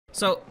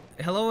So,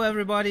 hello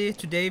everybody.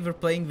 Today we're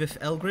playing with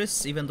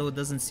ElGris, even though it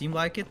doesn't seem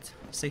like it.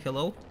 Say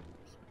hello.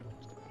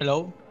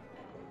 Hello.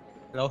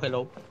 Hello,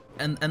 hello.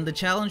 And the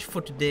challenge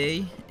for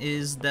today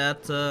is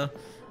that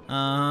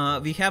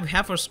we have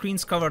half our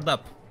screens covered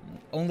up.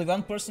 Only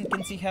one person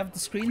can see half the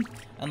screen,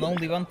 and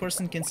only one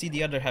person can see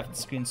the other half of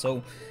the screen.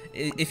 So,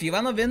 if you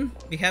wanna win,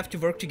 we have to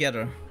work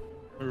together.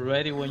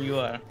 Ready when you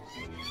are.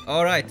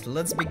 Alright,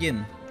 let's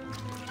begin.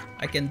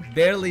 I can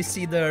barely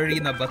see the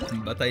arena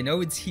button, but I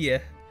know it's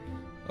here.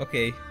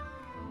 Okay,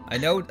 I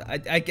know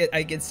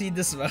I can see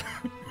this one.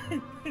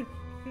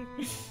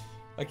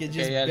 I can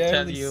just I'll barely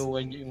tell you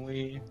when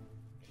we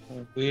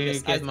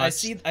yes, get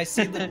much. I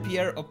see the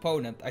peer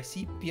opponent. I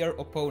see peer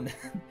opponent.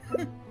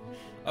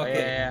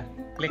 Okay. Yeah.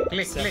 Click,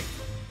 click, So- click.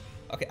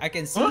 Okay, I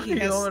can see Oh, he you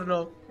has.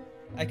 overload.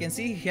 I can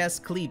see he has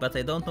Klee, but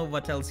I don't know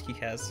what else he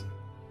has.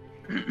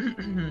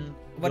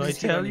 What Do I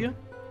is he tell running?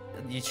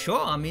 you?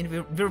 Sure. I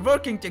mean, we're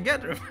working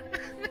together.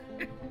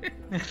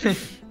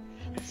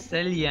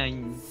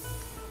 Celian.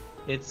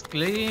 It's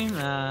clean.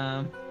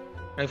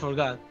 I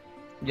forgot.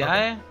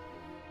 Yeah.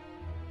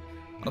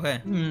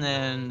 Okay.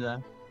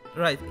 And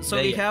Right. So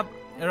we Leia. have.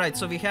 Right.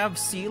 So we have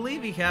Sealy,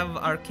 we have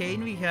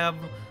Arcane, we have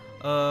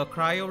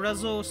Cryo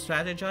Rezo,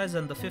 Strategize,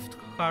 and the fifth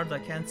card I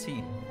can't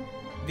see.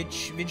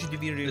 Which do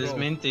we this reroll?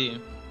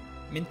 minty.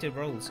 Minty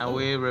rolls. And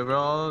we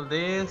reroll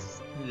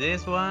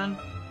this one,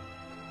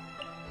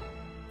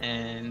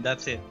 and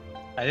that's it.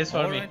 That is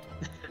for me. Alright.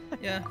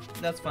 Yeah,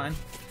 that's fine.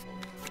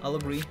 I'll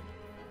agree.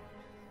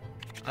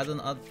 I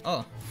don't.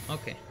 Oh,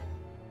 okay.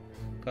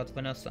 Got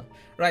Vanessa.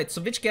 Right.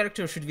 So which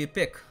character should we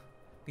pick?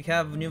 We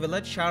have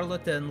Nouvellette,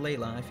 Charlotte, and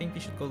Layla. I think we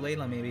should go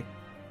Layla maybe.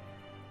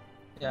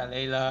 Yeah,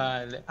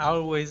 Layla.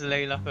 Always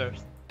Layla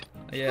first.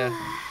 Yeah.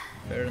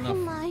 Fair My enough.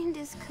 mind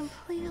is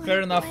completely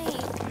Fair enough.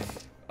 blank.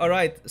 All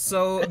right.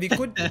 So we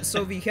could.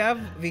 So we have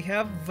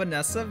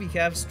Vanessa, we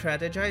have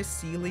Strategize,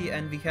 Sealy,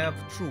 and we have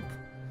Troop.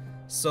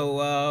 So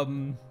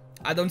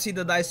I don't see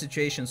the dice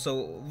situation.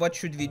 So what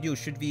should we do?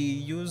 Should we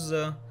use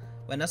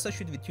Vanessa?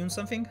 Should we tune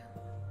something?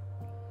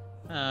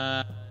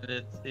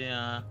 Let's see.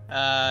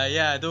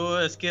 Yeah, do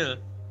a skill.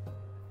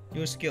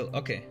 Your skill.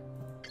 Okay.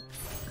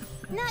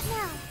 Not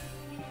now.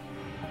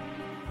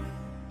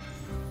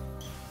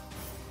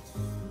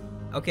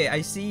 Okay.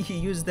 I see he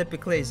used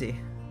Epiclazy.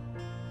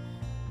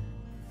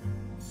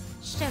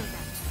 Show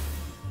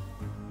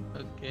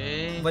them.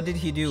 Okay. What did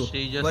he do?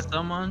 She just What?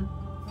 summoned.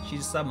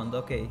 She's summoned.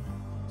 Okay.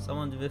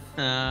 Summoned with.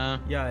 Uh,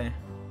 Yeah.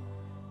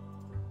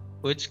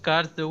 which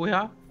cards do we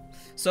have?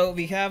 So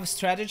we have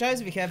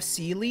Strategize. We have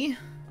Sealy.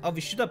 Oh,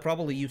 we should have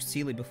probably used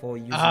Sealy before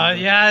using.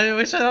 Yeah,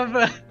 we should have.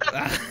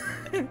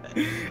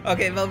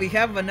 Okay, well we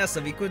have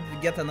Vanessa. We could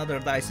get another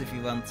dice if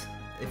you want.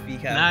 If we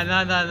have.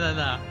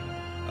 No.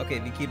 Okay,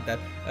 we keep that.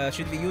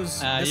 Should we use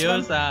this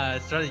Use one?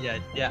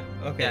 strategize. Yeah.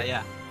 Okay.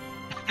 Yeah.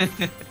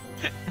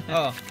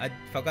 Oh, I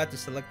forgot to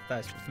select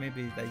dice. But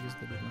maybe I used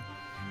it.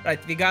 Right,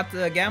 we got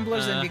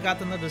Gamblers and we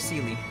got another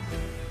Sealy.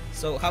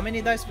 So how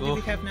many dice do we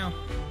Oof. have now?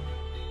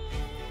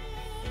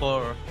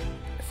 4.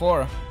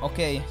 4.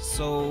 Okay,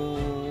 so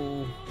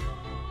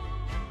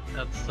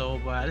That's so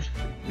bad.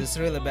 this is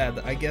really bad.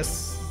 I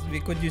guess we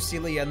could use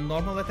Sealy and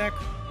normal attack.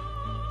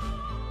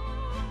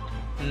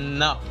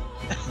 No.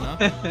 No.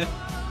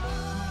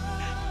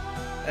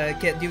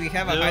 Do we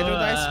have a Do, Hydro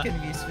dice? Can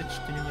we switch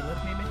to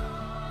Nouvellette maybe?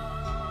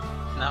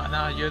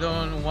 No, you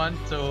don't want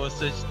to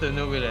switch to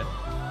Nouvellette.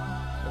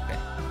 Okay.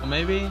 Or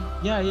maybe?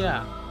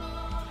 Yeah.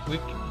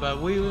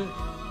 But we'll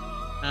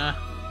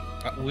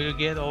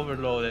get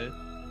overloaded.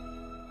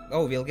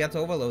 Oh, we'll get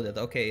overloaded.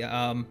 Okay.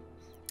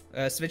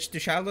 Switch to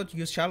Charlotte.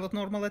 Use Charlotte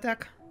normal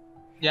attack.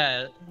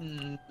 Yeah,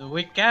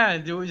 we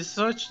can. Just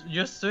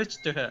switch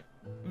to her.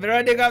 We're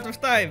running out of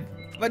time.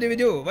 What do we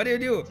do? What do you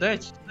do?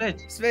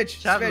 Switch.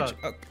 Charlotte.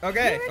 Switch.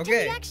 Okay. Your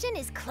Okay. reaction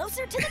is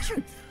closer to the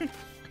truth.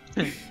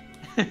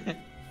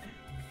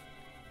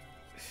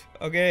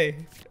 Okay.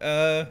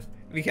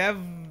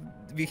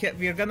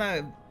 We're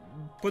gonna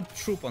put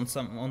troop on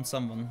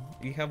someone.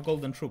 We have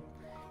golden troop.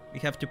 We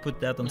have to put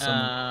that on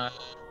someone.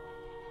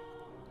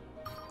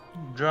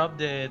 Drop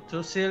the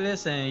 2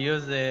 series and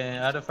use the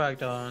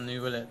artifact on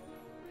Nouvellette.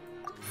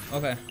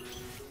 Okay.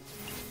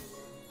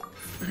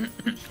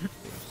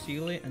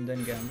 Sealy and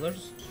then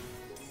Gamblers.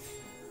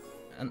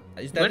 And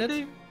is that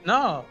it?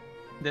 No,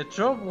 the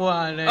troop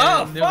one. And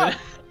Oh, Nouvellette.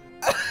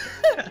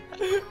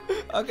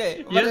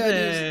 Okay. What Use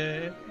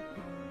do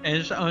I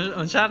use?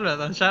 on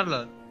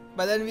Charlotte.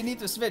 But then we need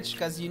to switch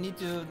because you need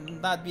to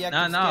not be No,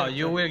 active. no, character.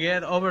 you will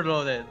get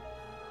overloaded.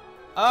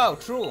 Oh,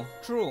 true.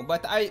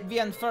 But we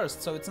end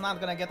first, so it's not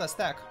gonna get a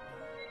stack.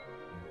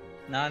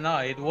 No,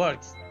 it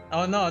works.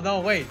 Oh no,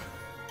 wait.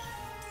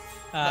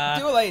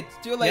 Too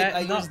late. yeah,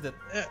 I no. used it.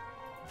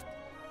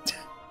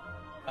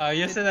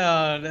 Use it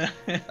on.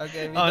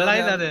 Okay. We on don't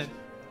like have- that.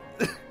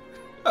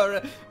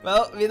 Alright.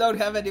 Well, we don't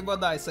have any more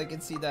dice. I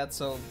can see that.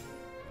 So,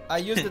 I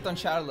used it on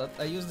Charlotte.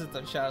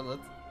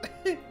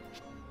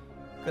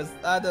 Cause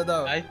I don't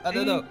know. I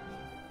don't know.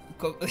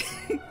 I'm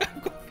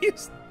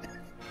confused.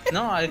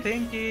 No, I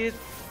think it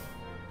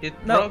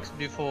No. procs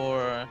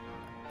before.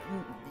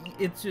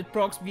 it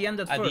procs the end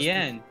at At first. the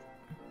end.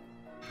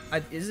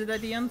 Is it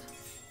at the end?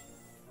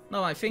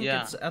 No, I think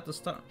Yeah. it's at the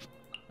start.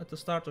 At the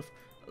start of.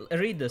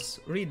 Read this.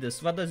 Read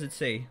this. What does it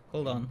say?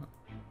 Hold on.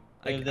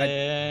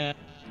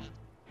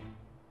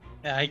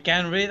 I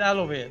can't read all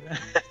of it.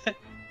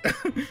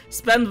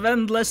 Spend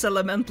one less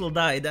elemental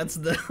die. That's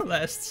the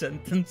last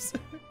sentence.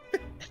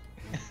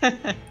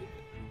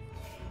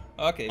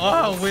 Okay.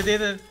 Oh, we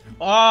didn't.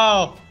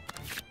 Oh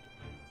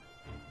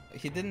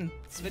He didn't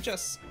switch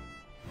us.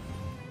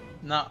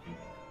 no.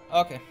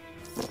 Okay.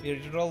 We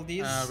roll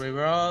these.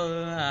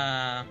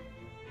 Reroll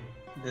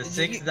the Did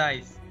 6 you-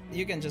 dice.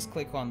 You can just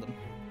click on them.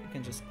 You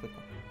can just click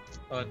on.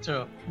 Oh,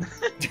 true.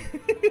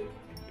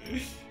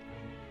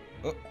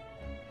 Oh,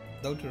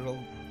 don't reroll.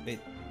 Wait,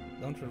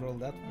 don't reroll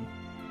that one.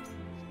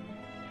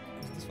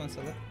 Is this one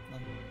select? No.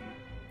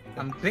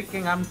 I'm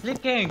clicking. I'm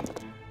clicking.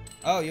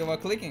 Oh, you were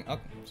clicking.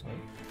 Okay, sorry.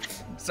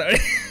 Sorry.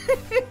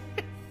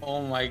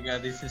 Oh my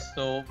god, this is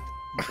so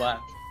bad.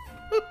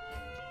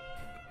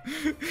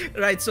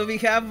 Right. So we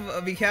have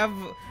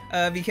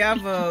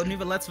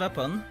Nivelette's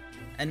weapon,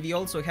 and we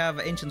also have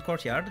Ancient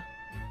Courtyard.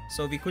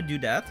 So we could do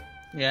that.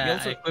 Yeah, We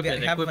also equip we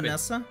it. have Equip it.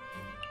 Vanessa.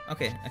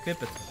 Okay,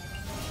 equip it.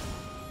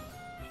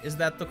 Is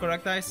that the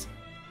correct dice?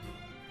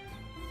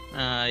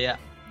 Yeah.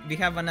 We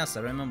have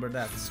Vanessa. Remember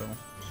that. So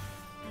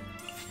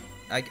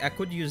I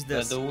could use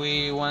this. Do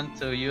we want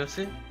to use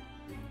it?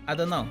 I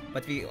don't know,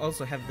 but we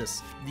also have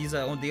this. These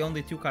are the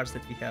only 2 cards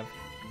that we have.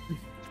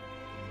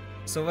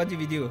 So what do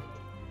we do?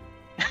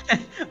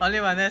 Only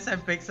Vanessa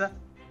and Pixar.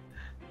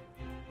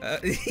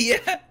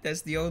 Yeah,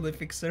 that's the only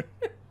fixer.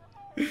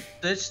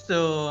 Switch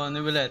to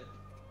Nivelet.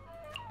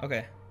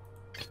 Okay.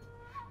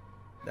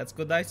 That's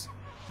good dice.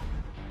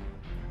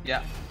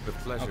 Yeah. The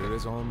pleasure Okay.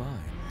 is all mine.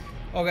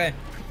 Okay.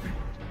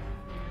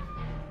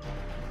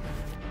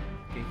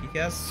 Okay, he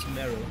has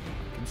Meryl.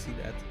 You can see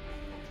that.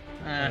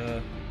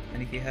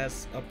 And he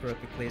has upper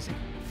epic lazy.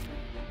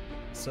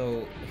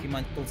 So he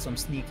might pull some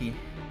sneaky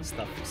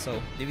stuff.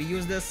 So did we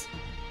use this?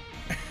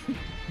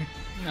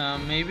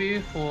 Maybe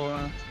for.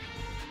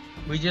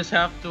 We just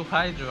have to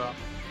Hydra.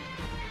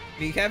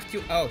 We have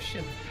to. Oh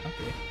shit.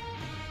 Okay.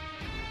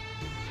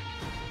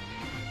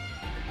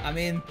 I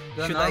mean,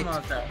 The should normal I?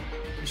 attack.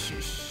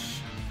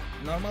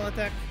 Normal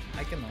attack?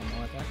 I can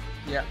normal attack.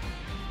 Yeah.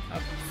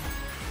 Okay.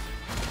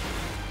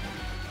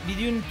 We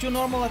do 2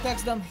 normal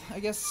attacks then, I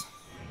guess.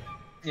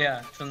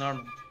 Yeah, to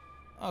normal.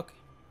 Okay.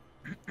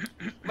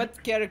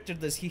 What character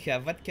does he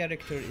have? What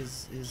character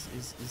is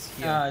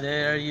here?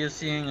 They are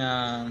using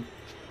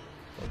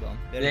Hold on.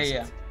 Where is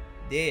Deya. it?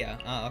 Deya.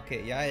 Ah,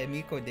 okay. Yeah,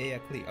 Miko Deya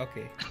Klee.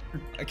 Okay.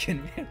 I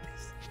can read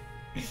this.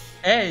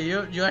 Hey,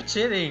 you are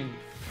cheating.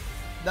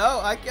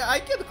 No, I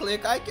can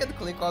click. I can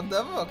click on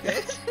them.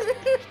 Okay.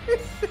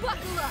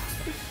 Buckle up.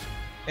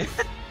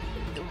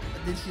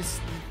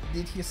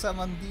 Did he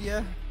summon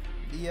Deya?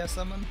 Deya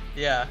summon?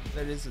 Yeah.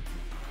 Where is it?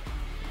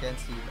 Can't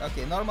see it.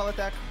 Okay, normal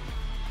attack.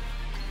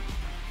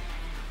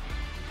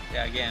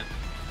 Yeah, again.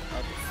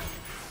 Okay.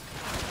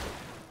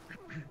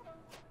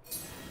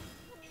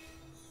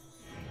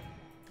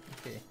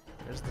 Okay,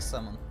 there's the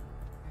summon.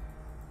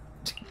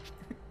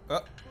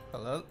 Oh,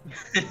 hello.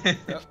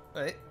 Oh,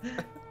 wait.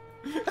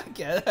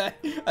 Okay,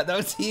 I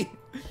don't see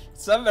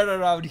somewhere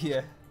around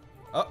here.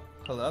 Oh,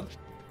 hold on.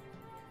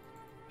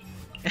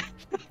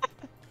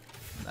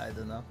 I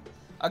don't know.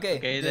 Okay,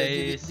 Okay,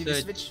 did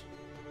we switch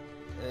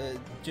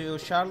to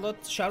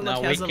Charlotte? Charlotte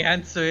No, we has a...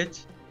 can't switch.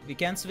 We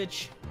can't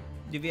switch.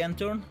 Do we end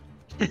turn?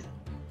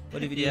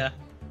 What do we do? Yeah.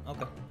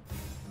 Okay.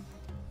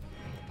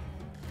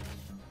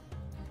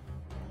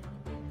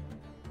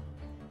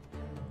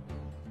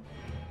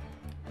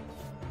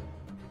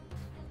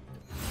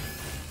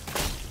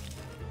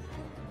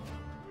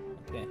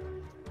 Okay.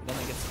 We're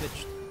gonna get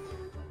switched.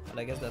 But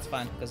I guess that's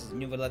fine, because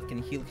Nivelet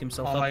can heal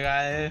himself Oh up. my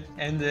god,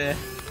 and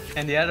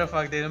the other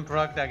fuck didn't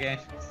proc again.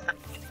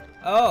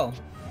 Oh!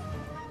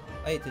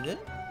 Wait, it did?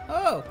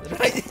 Oh!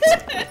 Right!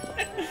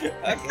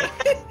 Okay.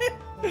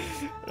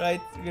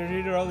 Right, we're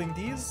re-rolling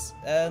these,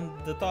 and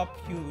the top,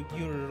 you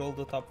re-roll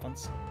the top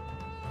ones.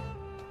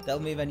 Tell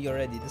me when you're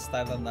ready, this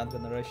time I'm not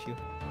gonna rush you.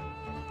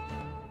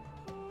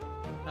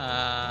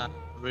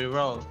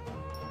 Reroll.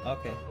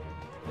 Okay.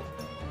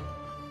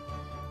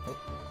 Oh.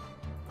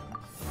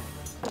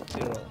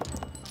 Reroll.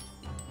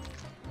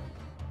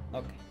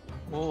 Okay.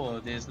 Oh,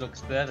 this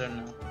looks better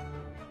now.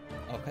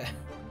 Okay.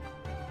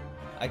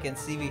 I can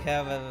see we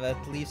have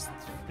at least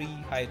 3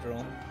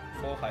 Hydro,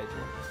 4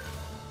 Hydro.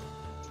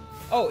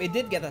 Oh, it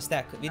did get a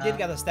stack. We did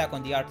get a stack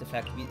on the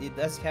artifact. It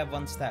does have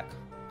 1 stack.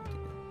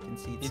 You can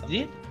see it. It somewhere.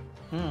 did?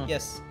 Hmm.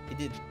 Yes, it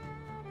did.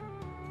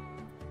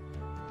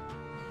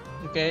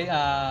 Okay,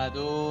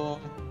 do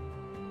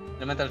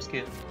elemental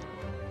skill.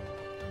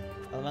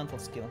 Elemental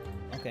skill.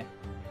 Okay.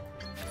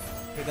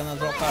 We're gonna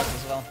draw cards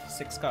as well.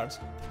 6 cards.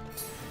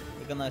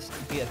 We're gonna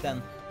be at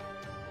 10.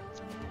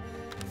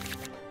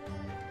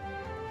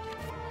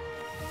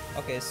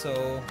 Okay,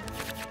 so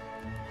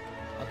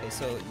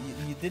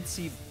you did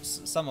see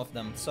some of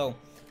them. So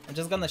I'm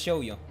just gonna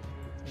show you.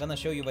 I'm gonna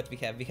show you what we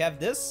have. We have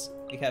this.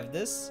 We have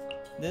this.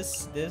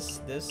 This.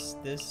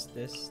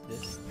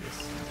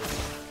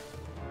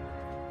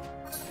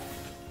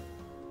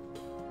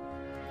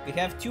 We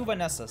have 2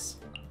 Vanessas.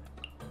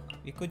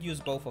 We could use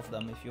both of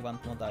them if you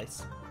want more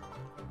dice.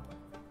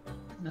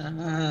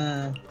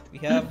 We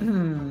have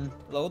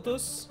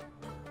Lotus.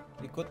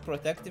 We could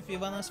protect if we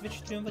wanna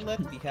switch to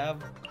Invalid. We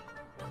have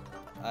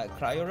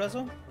Cryo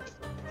Rezo.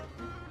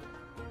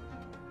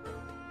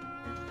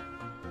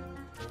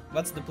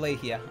 What's the play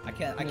here?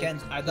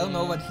 I don't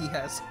know what he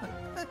has.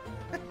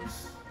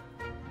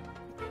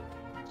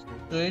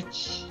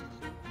 Switch.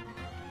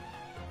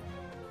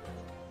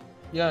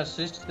 Yeah,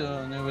 switch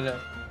to Nebula.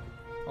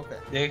 Okay.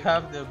 They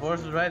have the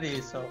boards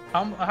ready, so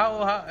how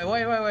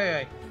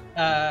wait.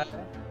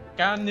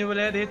 Can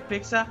Nebula eat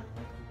pizza?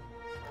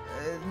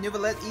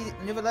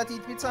 Nuvelet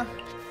eat pizza?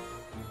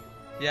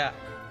 Yeah.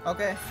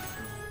 Okay.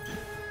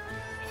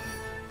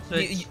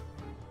 Switch.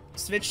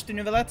 Switch to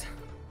Nuvelet?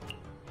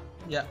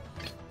 Yeah.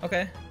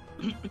 Okay.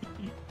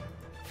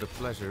 The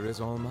pleasure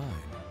is all mine.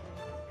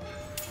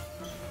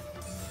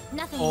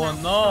 Nothing Oh,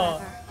 lasts no.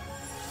 forever.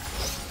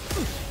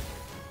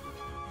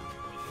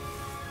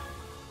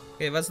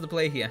 Okay, what's the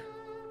play here?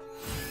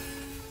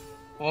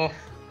 Oh.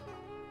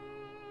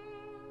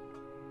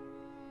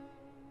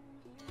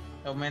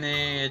 How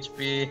many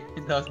HP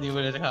does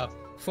Nebula have?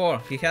 4.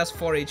 He has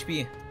 4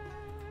 HP.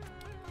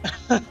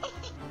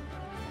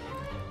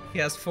 He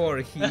has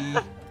 4.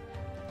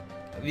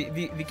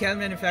 We can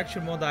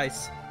manufacture more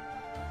dice.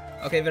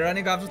 Okay, we're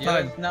running out of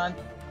time. No.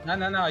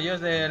 Use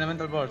the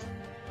elemental board.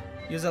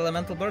 Use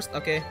elemental burst.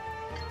 Okay.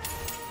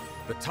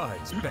 The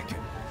tides beckon.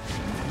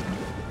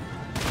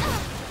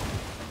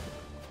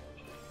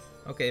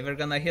 Okay, we're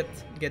gonna get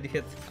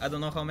hit. I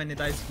don't know how many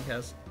dice he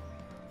has.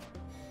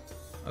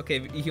 Okay,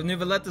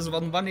 Univelet is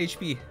 1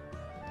 HP.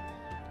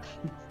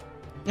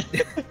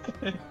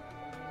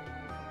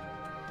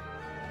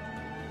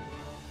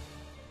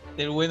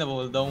 They're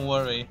winnable, don't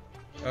worry.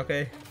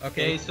 Okay.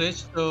 Okay,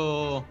 switch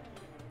to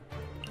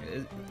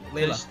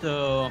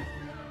Layla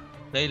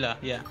Layla,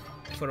 yeah.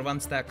 for 1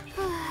 stack.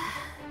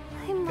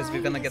 Because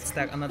we're gonna get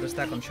another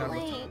stack on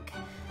Charlotte.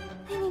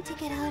 I need to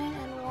get out and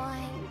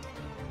unwind.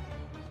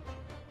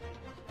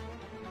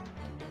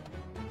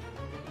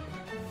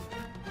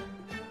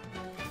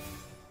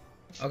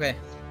 Okay.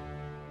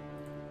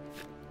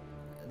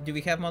 Do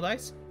we have more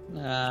dice?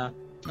 No,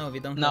 No, we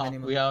don't have any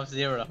more. we have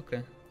 0.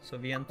 Okay, so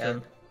we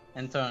enter.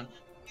 And turn.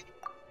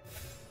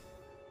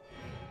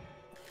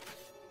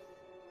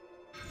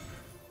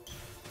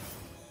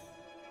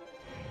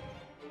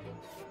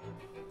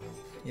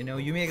 You know,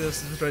 you make those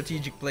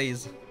strategic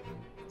plays.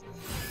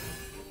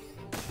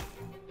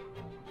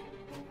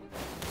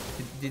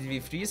 Did we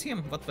freeze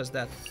him? What was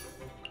that?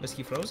 Was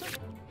he frozen?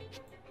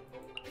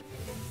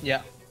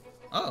 Yeah.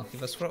 Oh, he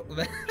was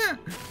frozen.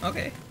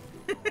 Okay.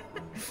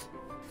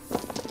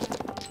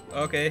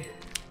 Okay,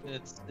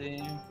 Let's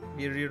see.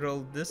 we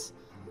rerolled this.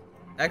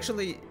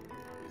 Actually,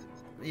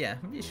 yeah,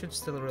 we should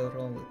still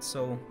reroll it.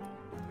 So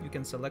you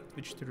can select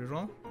which to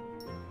reroll.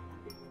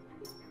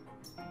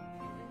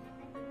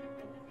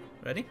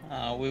 Ready?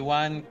 We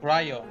want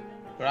cryo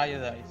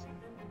dice.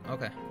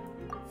 Okay.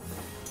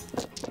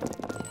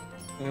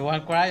 We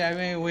want cryo. I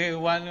mean, we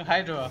want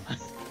hydro.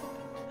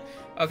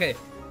 Okay.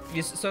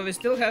 So we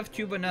still have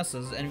 2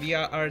 Vanessas, and we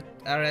are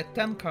at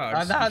 10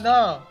 cards.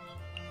 No.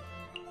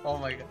 Oh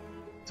my god.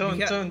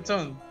 We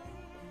Tune.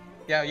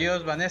 Yeah,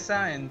 use Vanessa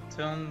and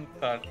tune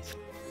cards.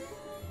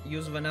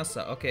 Use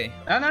Vanessa. Okay.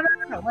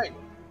 No, wait.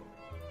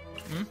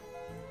 Hmm?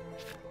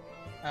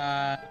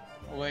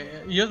 Wait,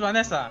 use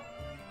Vanessa.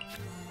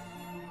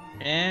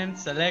 And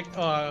select,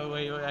 oh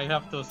wait, I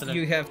have to select.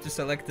 You have to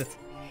select it.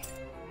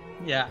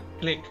 Yeah,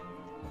 click.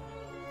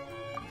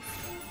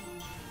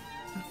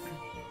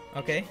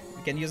 Okay,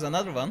 we can use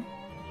another one.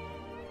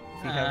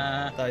 If we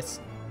have dice.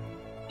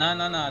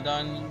 No,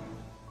 don't.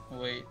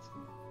 Wait.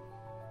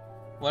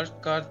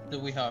 What card do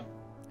we have?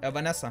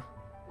 Vanessa.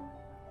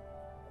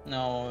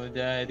 No,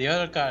 the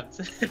other cards.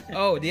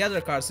 Oh, the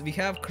other cards. We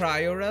have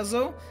Cryo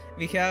Rezo,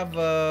 we have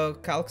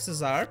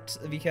Calx's Art,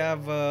 we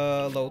have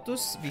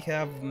Lotus, we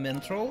have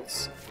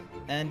Mintrolls,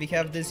 and we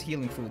have this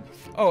Healing Food.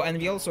 Oh, and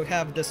we also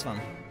have this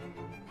one.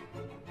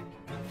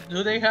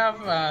 Do they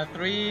have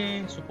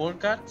 3 support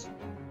cards?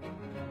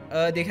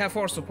 They have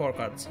 4 support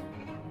cards.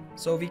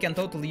 So we can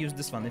totally use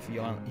this one if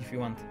you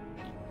want.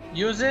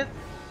 Use it,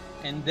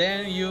 and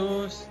then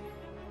use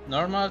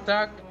normal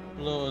attack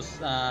plus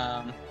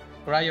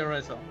cryo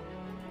reso.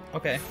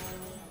 Okay.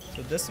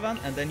 So this one,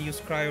 and then use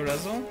Cryo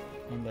Rezo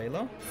on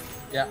Layla.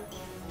 Yeah.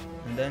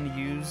 And then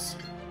use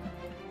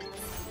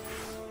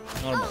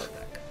normal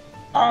attack.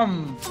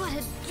 What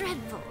a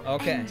dreadful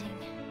Okay. ending.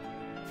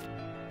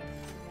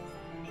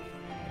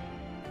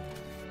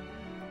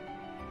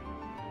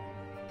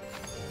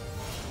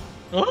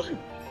 Oh,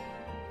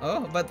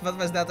 Oh, but what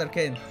was that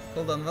arcane?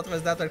 Hold on, what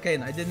was that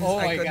arcane? I didn't. oh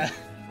I my couldn't, god.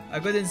 I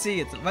couldn't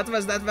see it. What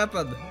was that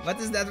weapon? What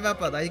is that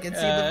weapon? I can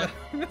see the.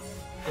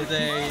 It's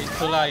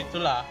a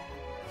Tula.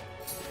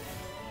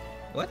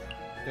 What?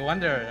 The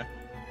Wanderer.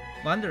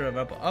 Wanderer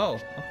weapon. Oh,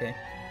 okay.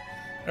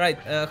 Right.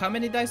 How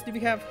many dice do we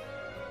have?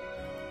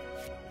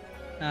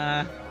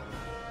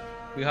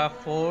 We have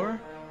 4.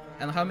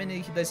 And how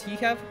many does he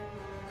have?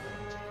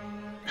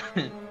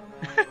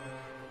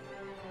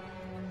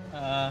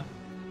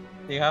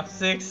 We have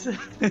 6.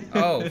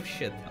 Oh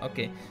shit.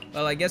 Okay.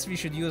 Well, I guess we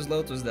should use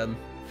Lotus then,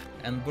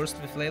 and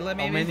burst with Layla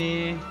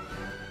maybe.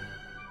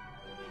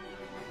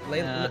 How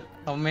many?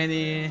 How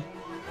many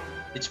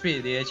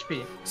HP? The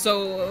HP.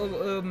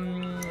 So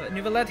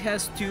Neuvillette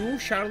has 2,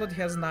 Charlotte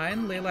has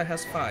 9, Layla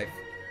has 5.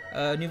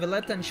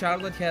 Neuvillette and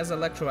Charlotte has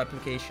Electro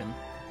application,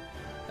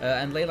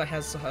 and Layla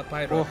has a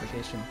Pyro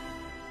application.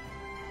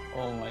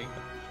 Oh my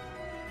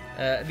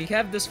god. We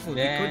have this food.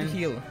 Then we could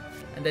heal,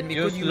 and then we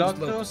use could use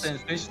Lotus and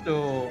switch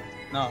to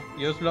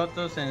use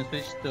Lotus and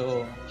switch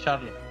to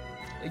Charlotte.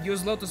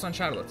 Use Lotus on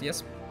Charlotte.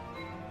 Yes.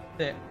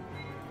 There.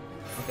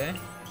 Okay.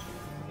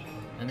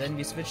 And then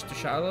we switch to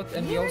Charlotte,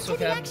 and we Nearer also to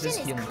the have action this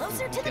is healing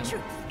closer food. to the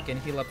truth. We can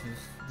heal up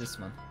with this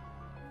one.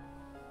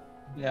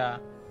 Yeah.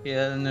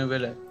 Here in the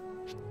village.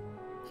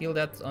 Heal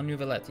that on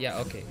Neuvillette. Yeah.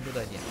 Okay. Good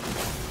idea.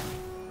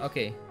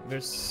 Okay.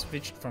 We're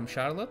switched from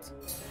Charlotte,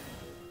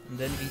 and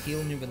then we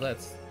heal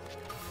Neuvillette.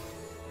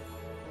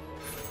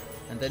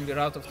 And then we're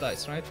out of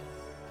dice, right?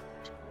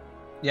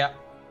 Yeah.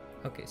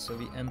 Okay, so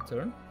we end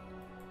turn.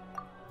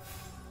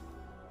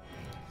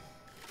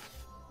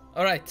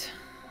 Alright.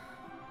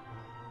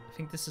 I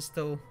think this is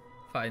still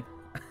fine.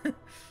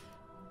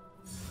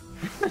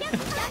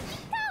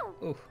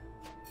 Ooh.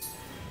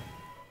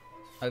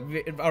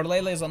 Our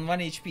Layla is on 1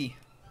 HP.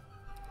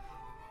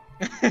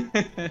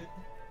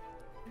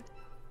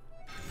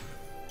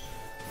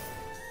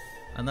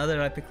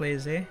 Another epic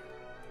lazy.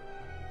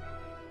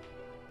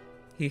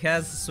 He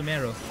has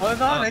Sumero. Oh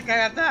no, I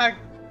can attack!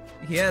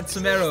 He had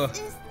Sumero.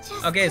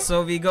 Okay,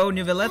 so we go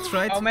Neuvillette,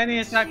 right? How many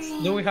attacks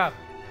do we have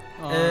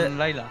on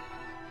Layla?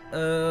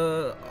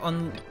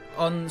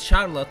 On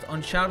Charlotte.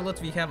 On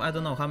Charlotte we have, I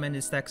don't know how many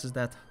stacks is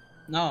that.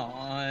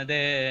 No,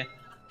 the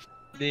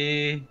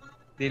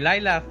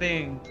Layla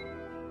thing.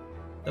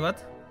 The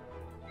what?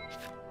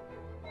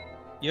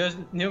 Use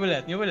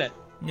Neuvillette.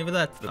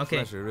 Neuvillette. The Okay.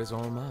 pleasure is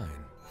all mine.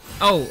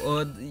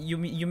 Oh, you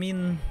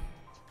mean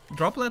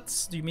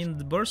droplets? Do you mean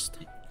the burst?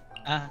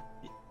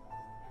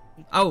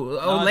 Oh,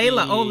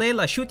 Layla. Oh,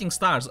 Layla. Shooting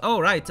stars. Oh,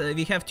 right.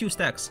 We have 2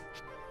 stacks.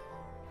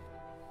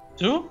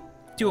 2?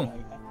 2. Oh my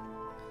god.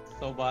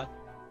 So bad.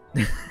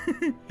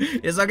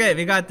 It's okay.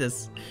 We got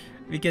this.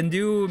 We can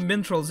do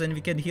minstrels and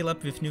we can heal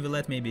up with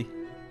Neuvillette maybe.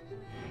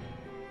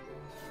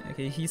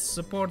 Okay, his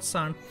supports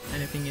aren't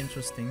anything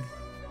interesting.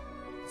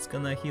 It's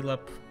gonna heal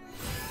up.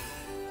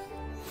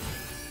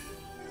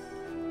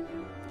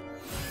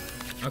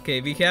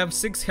 Okay, we have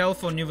 6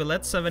 health on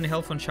Neuvillette, 7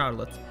 health on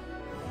Charlotte.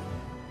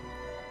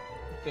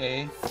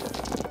 Okay.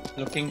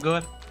 Looking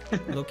good.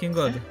 Looking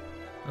good.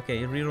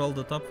 Okay, reroll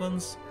the top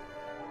ones.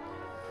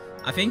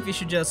 I think we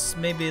should just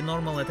maybe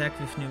normal attack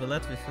with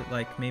Neuvillette with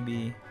like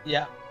maybe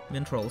Yeah.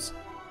 minstrels.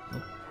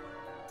 Nope.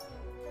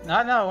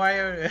 No, why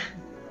are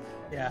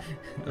yeah.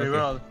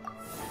 Reroll.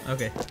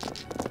 Okay.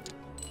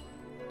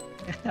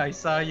 I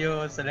saw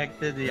you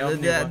selected the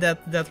only one.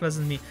 That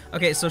wasn't me.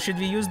 Okay, so should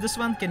we use this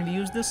one? Can we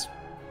use this?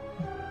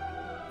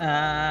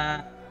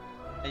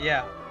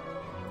 Yeah.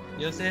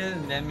 Use it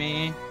and let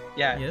me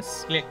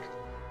Yes. click.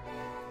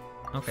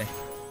 Okay.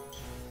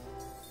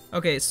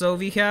 Okay, so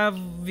we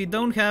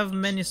don't have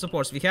many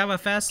supports. We have a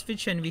fast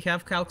switch and we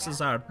have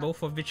Calx's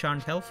both of which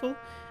aren't helpful,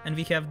 and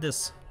we have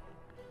this.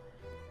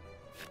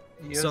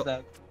 Use So-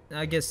 that.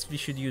 I guess we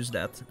should use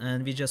that,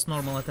 and we just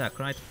normal attack,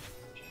 right?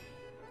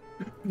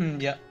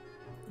 Yeah.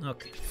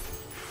 Okay.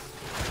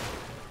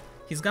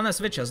 He's gonna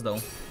switch us though,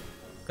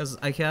 because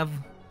I have.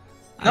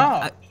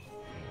 No.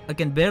 I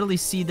can barely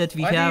see that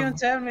we Why have. didn't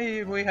you tell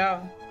me we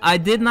have? I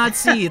did not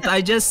see it. I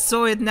just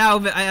saw it now.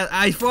 But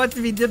I thought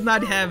we did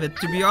not have it.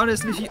 To be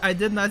honest with you, I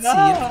did not see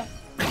No.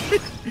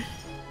 it.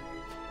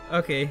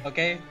 Okay.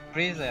 Okay,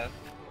 freezer.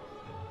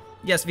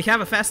 Yes, we have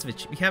a fast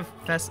switch. We have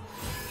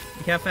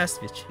fast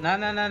switch. No.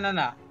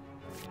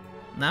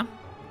 No?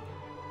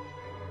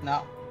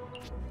 No.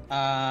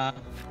 How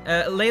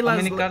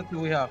Layla's. many cards do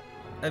we have?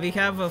 We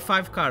have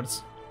 5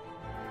 cards.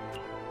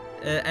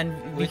 And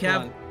we Which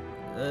have. one?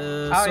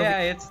 So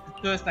Yeah, it's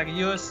just like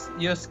use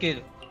skill.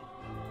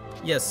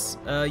 Yes.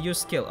 Use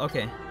skill.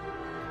 Okay.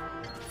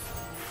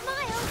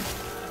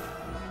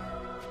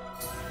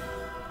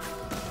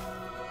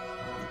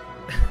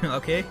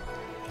 Okay.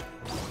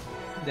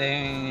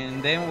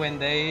 Then when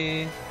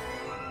did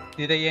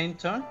they end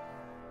turn?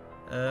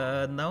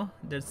 No,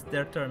 that's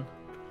their turn.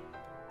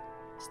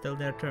 Still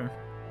their turn.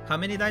 How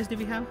many dice do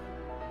we have?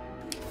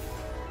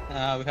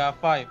 We have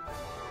 5.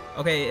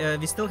 Okay,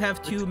 we still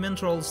have 2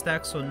 minstrel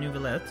stacks on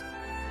Neuvillette.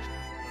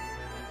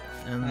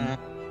 And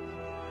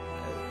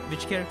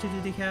which character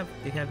do they have?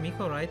 They have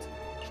Miko, right?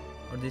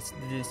 Or did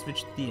they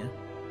switch to Dia?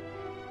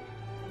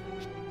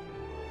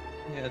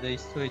 Yeah, they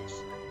switch.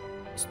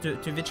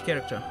 To which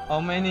character? How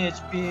many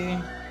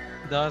HP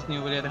does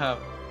Neuvillette have?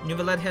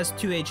 Neuvillette has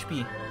 2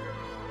 HP.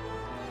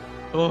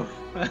 Oh.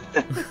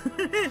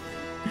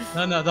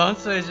 No, don't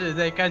switch.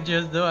 They can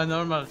just do a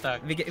normal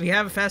attack. We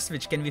have a fast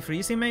switch. Can we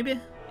freeze him maybe?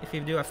 If we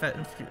do a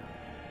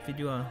If we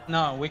do a...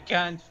 No, we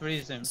can't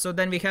freeze him. So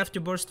then we have to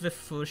burst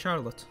with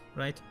Charlotte,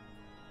 right?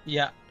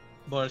 Yeah,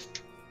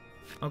 burst.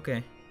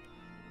 Okay.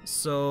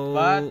 So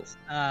But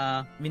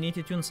we need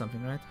to tune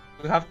something, right?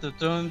 we have to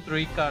turn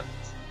 3 cards.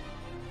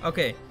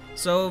 Okay.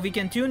 So we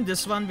can tune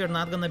this one. We're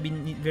not gonna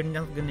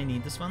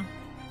need this one.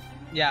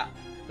 Yeah,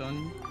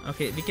 turn.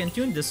 Okay, we can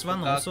tune this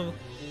one also.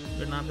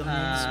 We're not gonna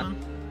need this one.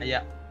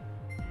 Yeah.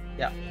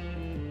 Yeah.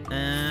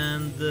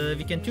 And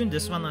we can tune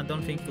this one. I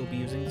don't think we'll be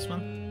using this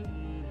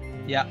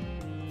one. Yeah.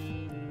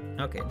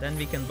 Okay, then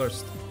we can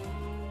burst.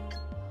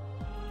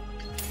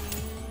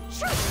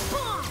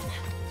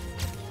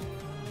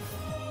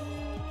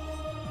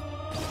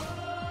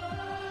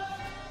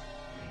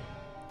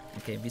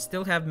 Okay, we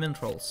still have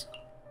mint rolls.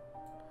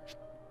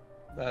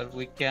 But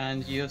we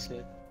can't use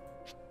it.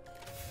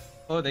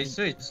 Oh, they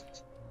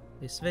switched.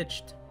 They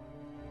switched.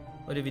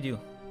 What do we do?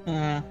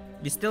 Uh,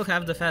 We still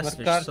have the fast What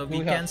switch, card so do we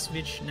we can have?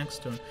 switch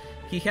next turn.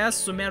 He has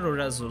Sumeru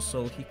Rezu,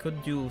 so he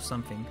could do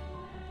something.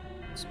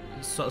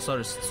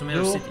 Sorry,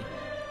 Sumeru Do- City.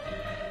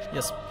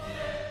 Yes.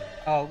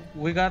 oh,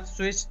 we got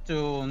switched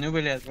to New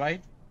Village,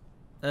 right?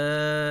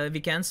 We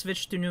can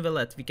switch to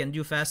Nouvellette. We can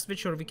do fast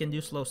switch or we can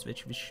do slow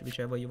switch,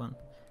 whichever you want.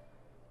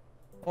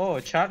 Oh,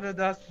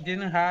 Charlotte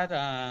didn't have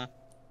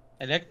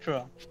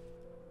Electro.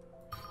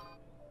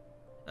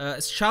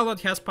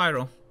 Charlotte has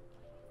Pyro.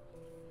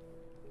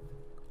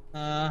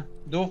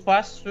 Do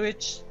fast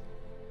switch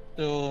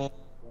to.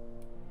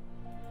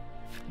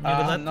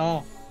 Nouvellette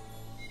No.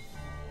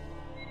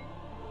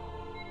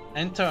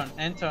 End turn.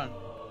 and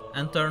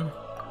turn.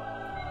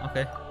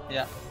 Okay.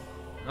 Yeah.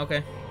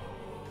 Okay.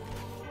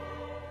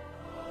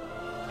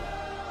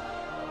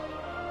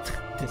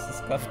 This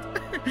is cuffed.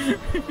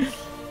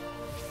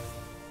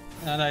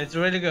 No, it's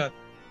really good.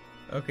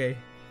 Okay.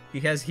 He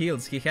has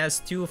heals. He has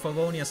 2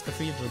 Favonius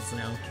Cathedrals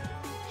now.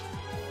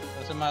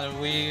 Doesn't matter.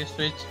 We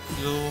switch,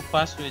 do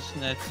fast switch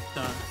next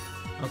turn.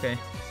 Okay.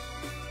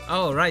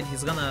 Oh, right.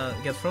 He's gonna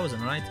get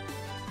frozen, right?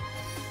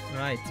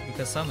 Right,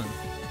 because summon.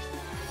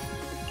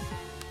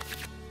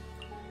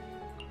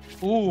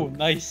 Ooh,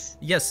 nice.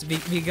 Yes,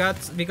 we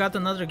got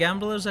another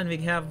gamblers and we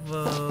have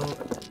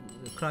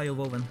cryo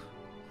woven.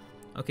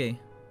 Okay.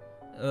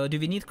 Do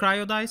we need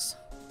cryo dice?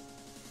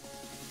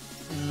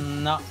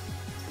 No.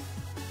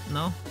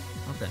 No?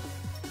 Okay.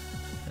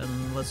 Then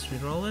let's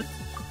reroll it.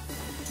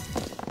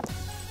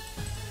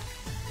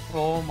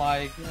 Oh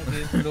my god,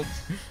 this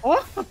looks.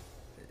 Oh!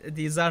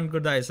 These aren't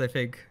good dice, I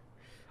think.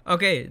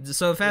 Okay,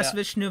 so fast Yeah.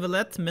 switch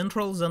Nouvellette, mint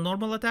rolls and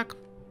normal attack?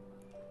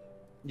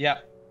 Yeah.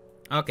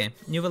 Okay,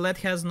 Nouvellette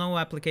has no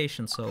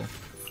application, so...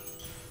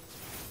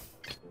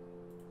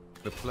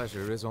 The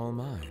pleasure is all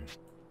mine.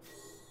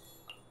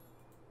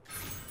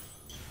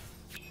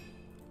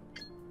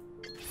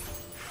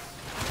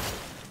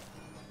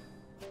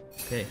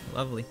 Okay,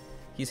 lovely.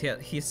 He's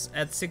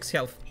at 6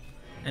 health,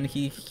 and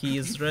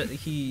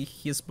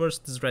his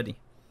burst is ready.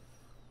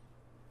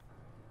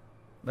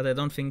 But I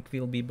don't think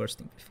we'll be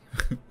bursting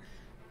with him.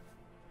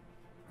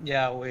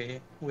 Yeah,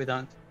 we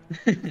don't.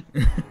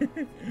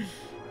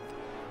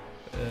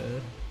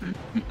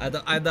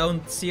 I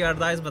don't see our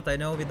dice, but I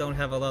know we don't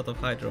have a lot of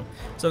hydro.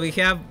 So we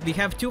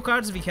have 2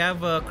 cards. We have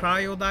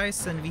cryo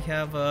dice and we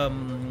have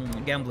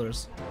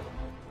gamblers.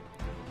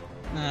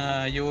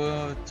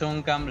 You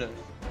turn Gambler.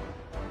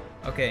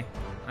 Okay,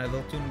 I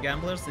will tune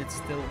gamblers.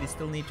 We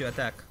still need to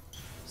attack.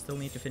 Still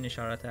need to finish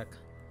our attack.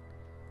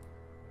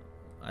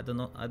 I don't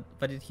know.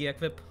 What did he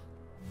equip?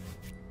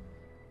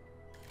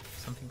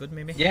 Something good,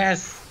 maybe?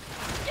 Yes.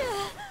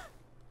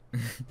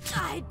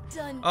 I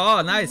done.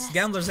 Oh, nice! messed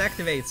Gamblers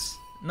activates.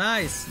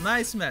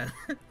 Nice, man.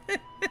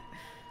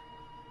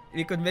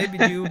 We could maybe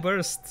do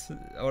burst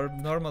or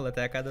normal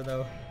attack. I don't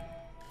know.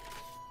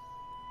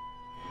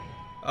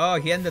 Oh,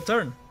 he ended the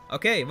turn.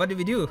 Okay, what do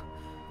we do?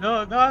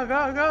 Go, go,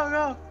 go, go,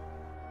 go.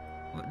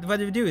 What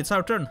do we do? It's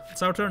our turn.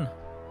 It's our turn.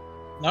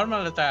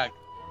 Normal attack.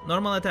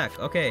 Normal attack.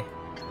 Okay,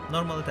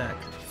 normal attack.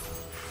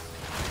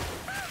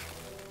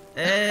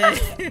 Hey!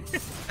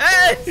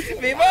 Hey!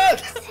 We won!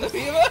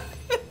 We won!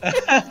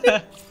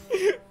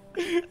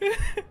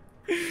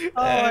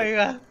 Oh my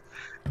god.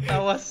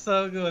 That was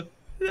so good.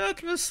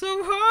 That was so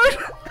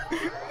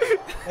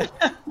hard!